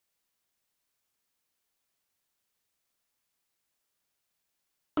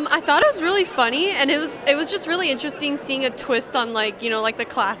I thought it was really funny, and it was just really interesting seeing a twist on like the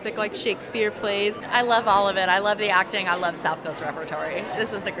classic like Shakespeare plays. I love all of it. I love the acting. I love South Coast Repertory.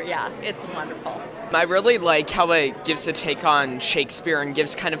 This is it's wonderful. I really like how it gives a take on Shakespeare and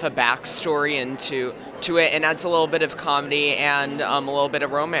gives kind of a backstory into it, and adds a little bit of comedy and a little bit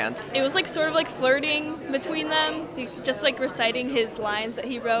of romance. It was like sort of like flirting between them, just like reciting his lines that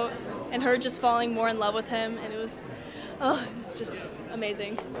he wrote, and her just falling more in love with him, and it was just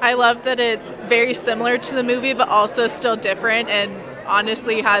amazing. I love that it's very similar to the movie, but also still different, and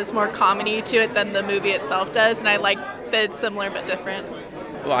honestly has more comedy to it than the movie itself does, and I like that it's similar but different.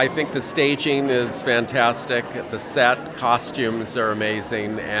 Well, I think the staging is fantastic. The set costumes are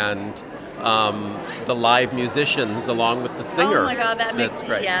amazing, and the live musicians along with the singer. Oh my God, that makes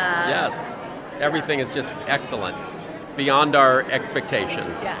great. yeah. Yes, everything is just excellent, beyond our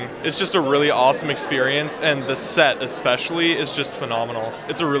expectations. Yeah. It's just a really awesome experience, and the set especially is just phenomenal.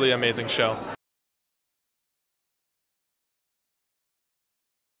 It's a really amazing show.